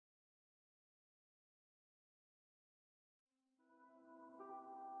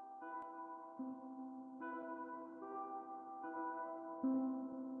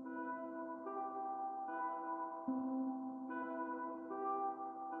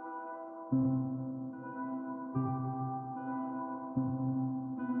How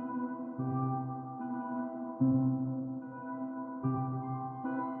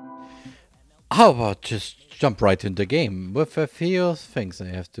about just jump right into the game with a few things I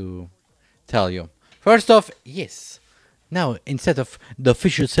have to tell you. First off, yes. Now, instead of the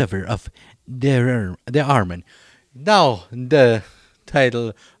official server of the Armin, now the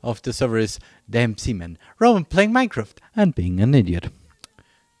title of the server is The MC Man. Roman playing Minecraft and being an idiot.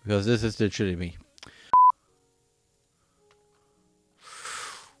 Because this is literally me.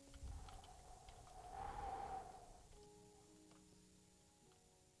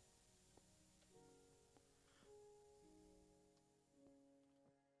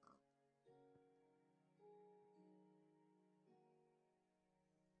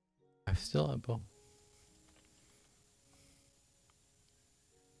 I'm still a bow.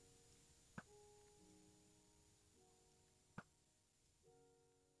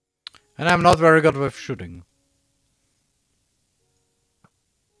 And I'm not very good with shooting.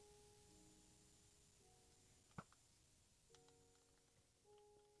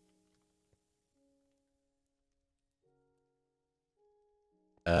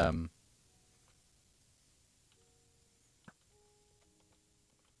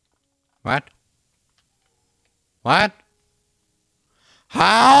 What? What?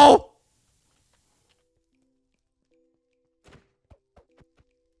 How?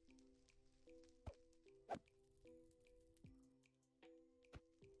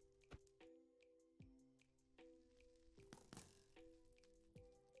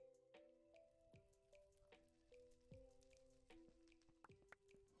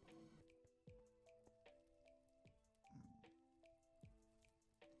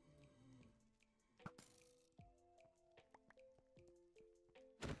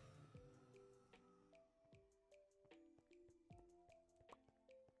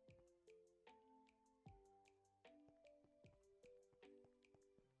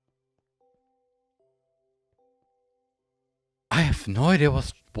 I have no idea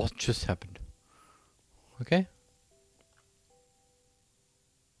what just happened. Okay?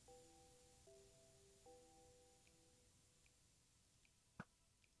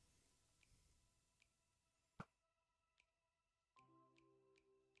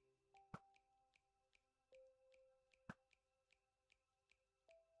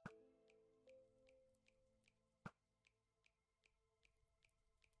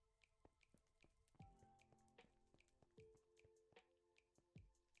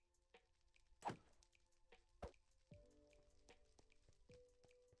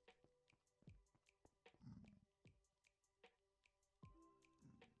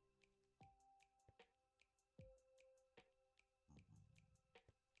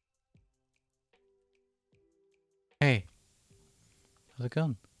 Hey, how's it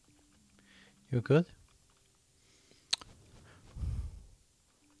going? You good?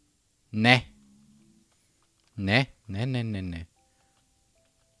 Nah. Nah. Nah, nah, nah, nah.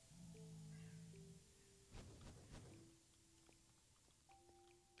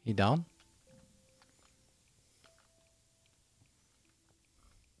 You down?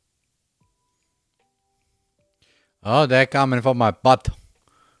 Oh, they're coming for my butt.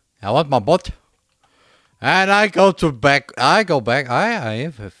 I want my butt. And I go back. I go back. I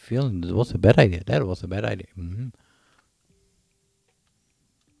have a feeling this was a bad idea. That was a bad idea.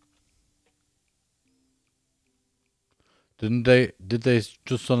 Did they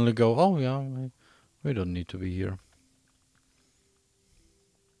just suddenly go, oh yeah, we don't need to be here.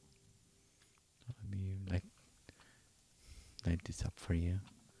 Let me light this up for you.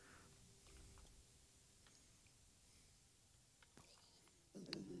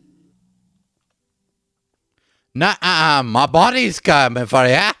 Nah, my body's coming for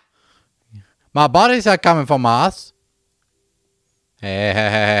you. My bodies are coming for my ass.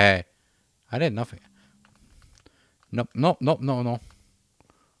 Hey. I did nothing. Nope. No.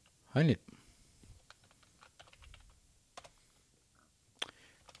 I need.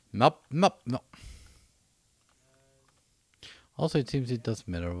 Nope. No. Also, it seems it doesn't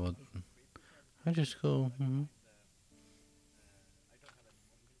matter what. I just go.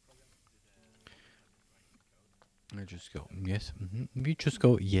 I just go. Yes. We just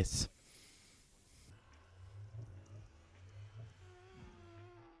go. Yes.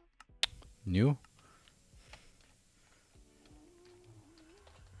 New.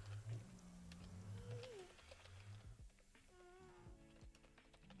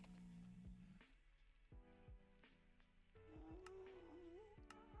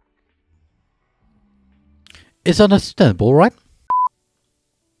 It's understandable, right?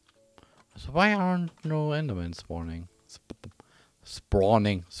 So why aren't no Endermen spawning?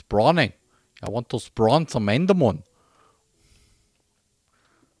 Spawning. I want to spawn some Enderman.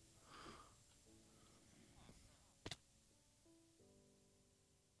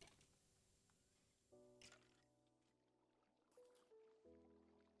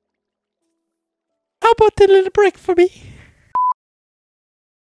 How about a little break for me?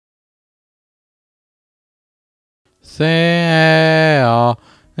 Say,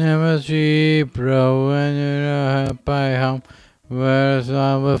 MSG Pro, and you're by home. Where's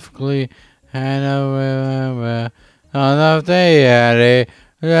one with Glee? And I on of the Yeti,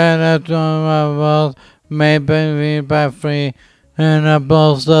 and I don't my maybe by free, and I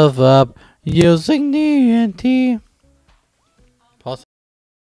blow stuff up using TNT. Pause.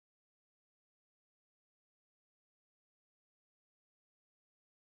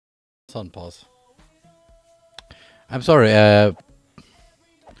 Unpause. I'm sorry.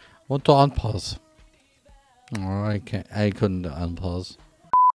 Want to unpause? Oh, I can't. I couldn't unpause.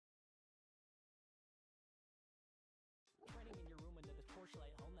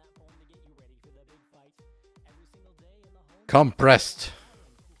 Compressed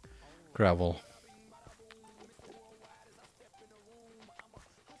gravel.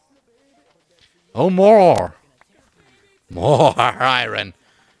 Oh, more iron.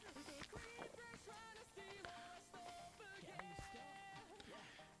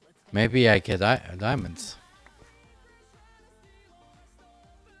 Maybe I get diamonds.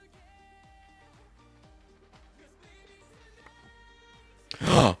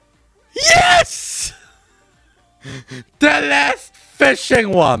 Yes! The last fishing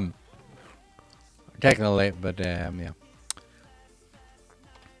one! Technically, but yeah.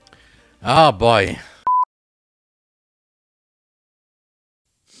 Oh boy.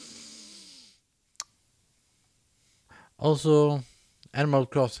 Also, Animal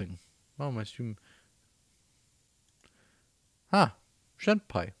Crossing. Oh, my stream. Ah, shrimp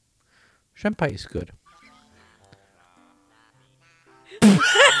pie. Shrimp pie is good.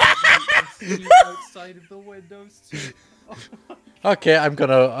 Outside of the windows too. Okay, I'm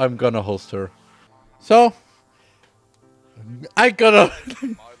gonna host her. So I gonna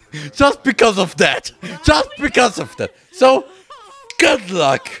just because of that. Just because of that. So good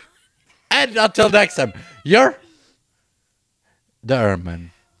luck. And until next time, you're the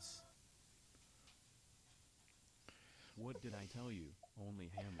Airman. What did I tell you?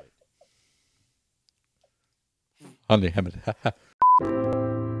 Only Hamlet. Only Hamlet.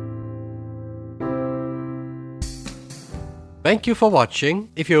 Thank you for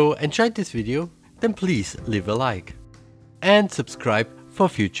watching. If you enjoyed this video, then please leave a like and subscribe for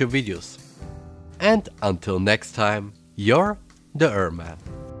future videos. And until next time, you're the Airman.